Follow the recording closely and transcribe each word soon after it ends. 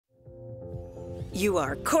You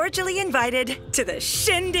are cordially invited to the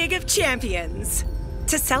Shindig of Champions.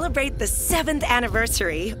 To celebrate the 7th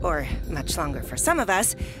anniversary, or much longer for some of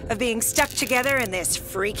us, of being stuck together in this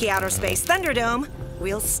freaky outer space Thunderdome,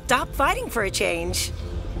 we'll stop fighting for a change.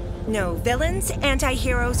 No villains,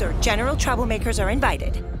 anti-heroes, or general troublemakers are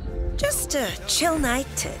invited. Just a chill night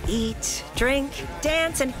to eat, drink,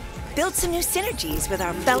 dance, and build some new synergies with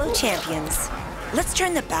our fellow champions. Let's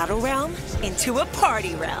turn the battle realm into a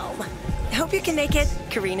party realm. Hope you can make it,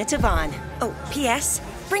 Carina Tivan. Oh, P.S.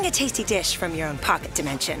 Bring a tasty dish from your own pocket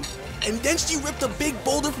dimension. And then she ripped a big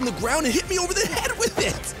boulder from the ground and hit me over the head with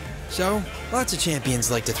it! So, lots of champions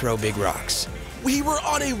like to throw big rocks. We were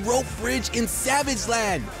on a rope bridge in Savage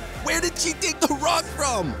Land. Where did she take the rock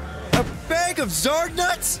from? A bag of Zarg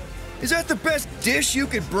nuts? Is that the best dish you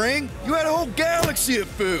could bring? You had a whole galaxy of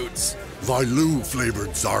foods.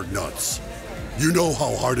 Valu-flavored Zarg nuts. You know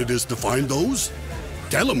how hard it is to find those?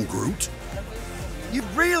 Tell 'em, Groot. You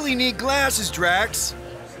really need glasses, Drax.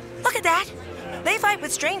 Look at that. They fight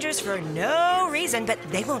with strangers for no reason, but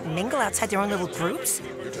they won't mingle outside their own little groups.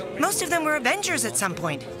 Most of them were Avengers at some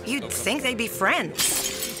point. You'd think they'd be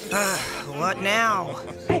friends. What now?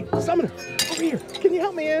 Hey, Summoner, over here. Can you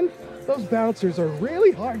help me in? Those bouncers are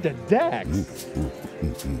really hard to dex.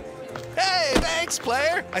 Hey, thanks,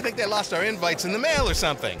 player. I think they lost our invites in the mail or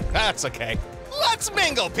something. That's okay. Let's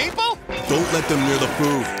mingle, people! Don't let them near the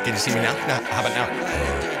food. Can you see me now? No, how about now?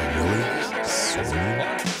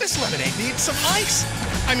 This lemonade needs some ice.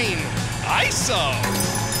 I mean, ISO.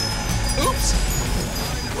 Oops.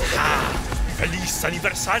 ¡Ja! ¡Feliz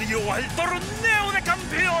aniversario al torneo de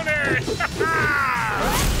campeones!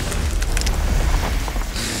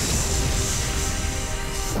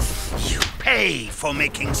 You pay for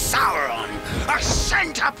making Sauron a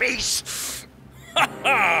centerpiece!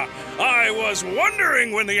 I was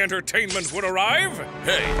wondering when the entertainment would arrive.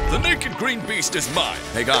 Hey, the naked green beast is mine.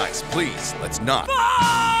 Hey guys, please, let's not.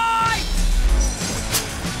 Ah!